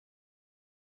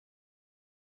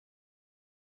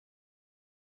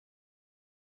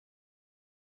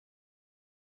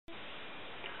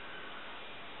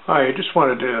Hi, I just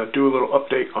wanted to do a little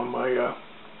update on my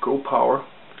GO-Power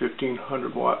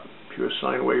 1500 watt pure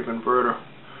sine wave inverter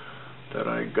that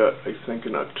I got, I think,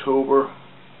 in October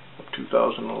of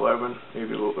 2011, maybe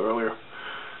a little earlier.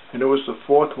 And it was the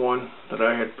fourth one that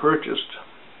I had purchased.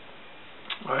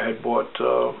 I had bought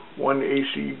one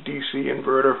AC-DC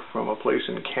inverter from a place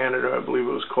in Canada. I believe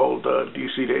it was called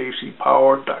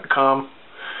DC-to-AC-Power.com,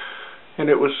 and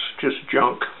it was just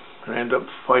junk. I ended up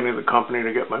fighting the company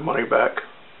to get my money back.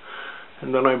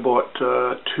 And then I bought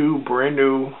two brand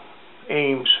new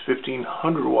Ames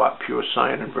 1500 watt pure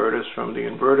sine inverters from the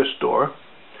inverter store.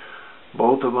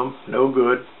 Both of them no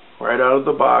good, right out of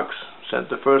the box. Sent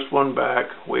the first one back,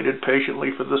 waited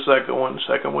patiently for the second one. The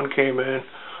second one came in,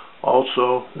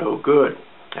 also no good.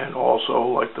 And also,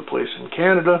 like the place in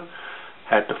Canada,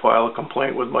 had to file a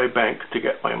complaint with my bank to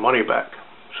get my money back.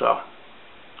 So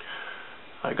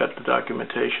I got the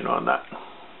documentation on that.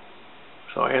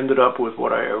 So I ended up with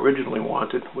what I originally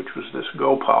wanted, which was this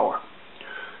GO-Power,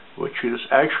 which is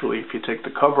actually, if you take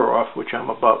the cover off, which I'm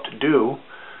about to do,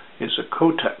 is a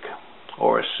Kotec,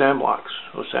 or a Samlex,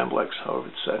 however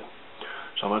it's said.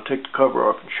 So I'm going to take the cover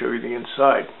off and show you the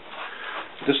inside.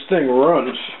 This thing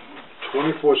runs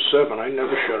 24/7. I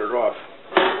never shut it off.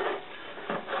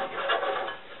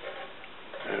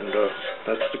 And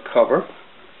that's the cover.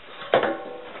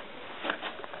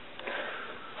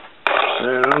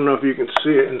 And I don't know if you can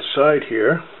see it inside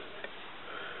here,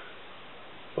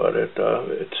 but it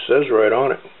says right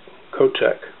on it,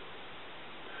 Kotec.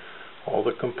 All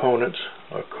the components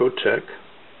are Kotec,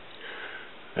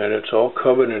 and it's all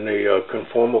covered in a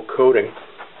conformal coating,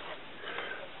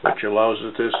 which allows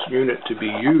this unit to be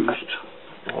used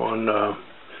on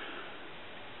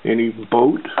any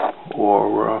boat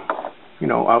or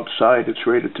outside. It's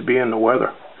rated to be in the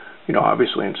weather,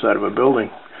 obviously inside of a building.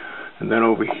 And then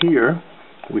over here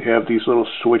we have these little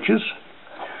switches.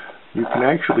 You can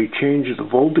actually change the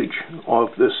voltage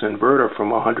of this inverter from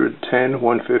 110,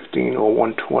 115, or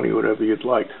 120, whatever you'd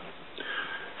like.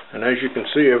 And as you can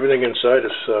see, everything inside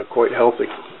is quite healthy.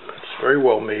 It's very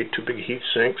well made, two big heat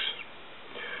sinks.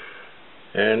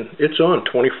 And it's on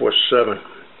 24/7.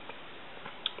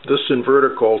 This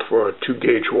inverter called for a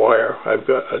 2-gauge wire. I've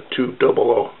got a 200,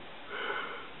 or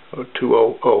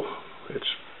 200.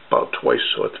 It's about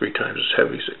twice or three times as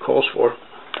heavy as it calls for.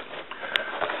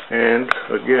 And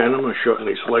again, I'm going to shorten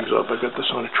these legs up. I got this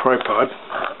on a tripod.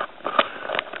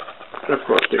 And of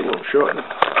course they won't shorten.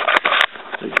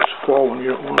 They just fall when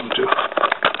you don't want them to.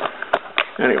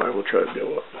 Anyway, we'll try to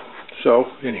do it. So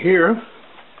in here,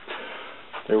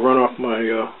 they run off my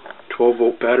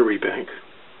 12-volt battery bank.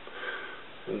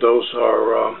 And those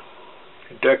are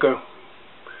Deca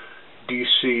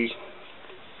DC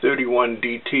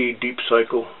 31DT deep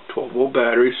cycle 12-volt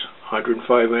batteries,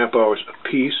 105 amp hours a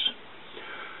piece.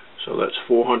 So that's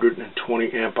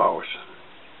 420 amp hours.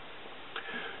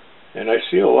 And I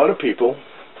see a lot of people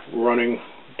running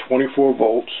 24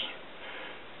 volts,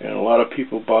 and a lot of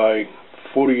people buy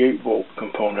 48 volt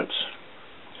components.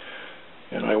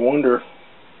 And I wonder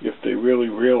if they really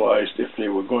realized if they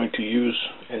were going to use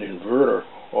an inverter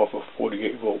off a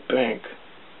 48 volt bank,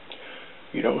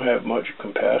 you don't have much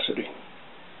capacity,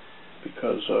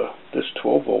 because this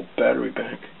 12 volt battery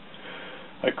bank,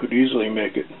 I could easily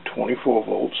make it 24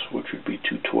 volts, which would be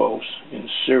two 12s in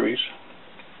series,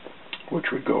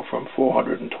 which would go from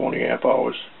 420 amp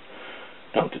hours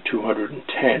down to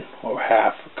 210, or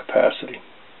half capacity.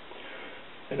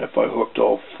 And if I hooked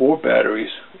all four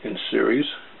batteries in series,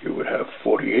 it would have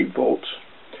 48 volts,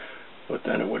 but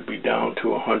then it would be down to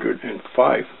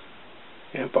 105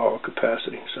 amp hour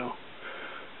capacity. So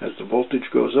as the voltage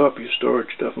goes up, your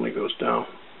storage definitely goes down.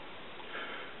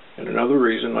 And another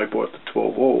reason I bought the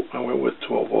 12 volt, I went with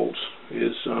 12 volts,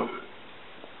 is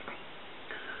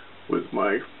with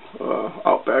my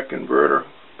Outback inverter,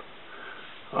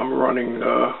 I'm running,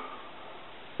 I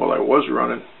was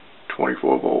running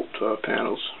 24 volt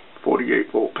panels,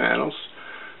 48 volt panels,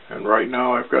 and right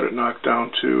now I've got it knocked down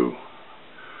to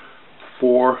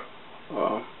 4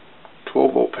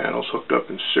 12 volt panels hooked up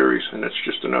in series, and it's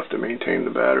just enough to maintain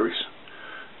the batteries.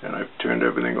 And I've turned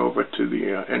everything over to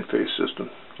the N-phase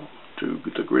system, to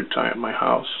the grid tie at my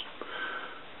house.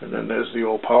 And then there's the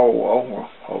old power wall where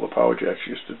all the power jacks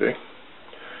used to be.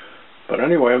 But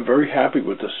anyway, I'm very happy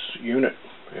with this unit,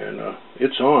 and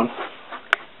it's on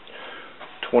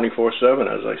 24/7,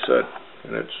 as I said,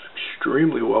 and it's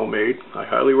extremely well made. I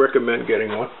highly recommend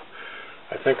getting one.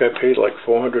 I think I paid like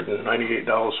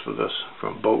 $498 for this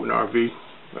from Boat and RV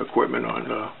Equipment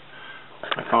on,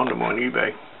 I found them on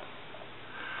eBay.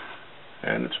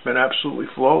 And it's been absolutely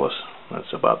flawless.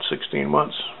 That's about 16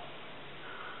 months.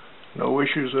 No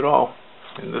issues at all.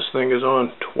 And this thing is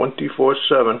on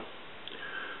 24/7,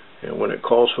 and when it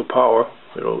calls for power,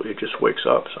 it just wakes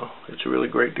up. So it's a really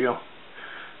great deal.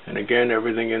 And again,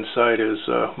 everything inside is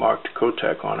marked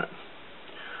Cotec on it.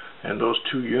 And those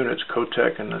two units,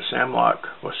 Cotec and the Samlock,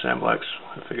 or Samlex,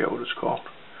 I forget what it's called,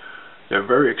 they're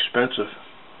very expensive.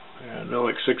 And they're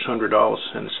like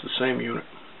 $600, and it's the same unit.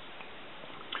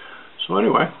 So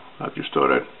anyway, I just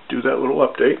thought I'd do that little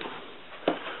update.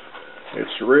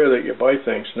 It's rare that you buy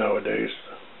things nowadays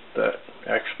that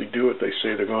actually do what they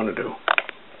say they're going to do.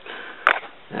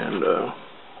 And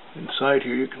inside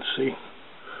here you can see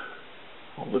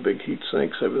all the big heat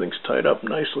sinks. Everything's tied up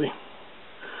nicely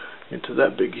into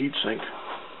that big heat sink.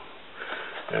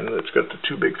 And it's got the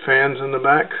two big fans in the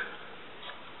back.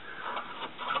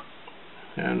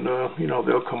 And you know,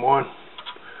 they'll come on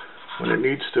when it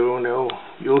needs to, and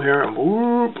you'll hear them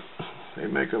whoop. They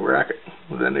make a racket,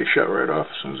 and then they shut right off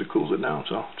as soon as it cools it down.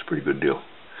 So it's a pretty good deal.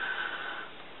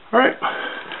 All right,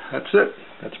 that's it.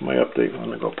 That's my update on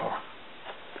the Go Power.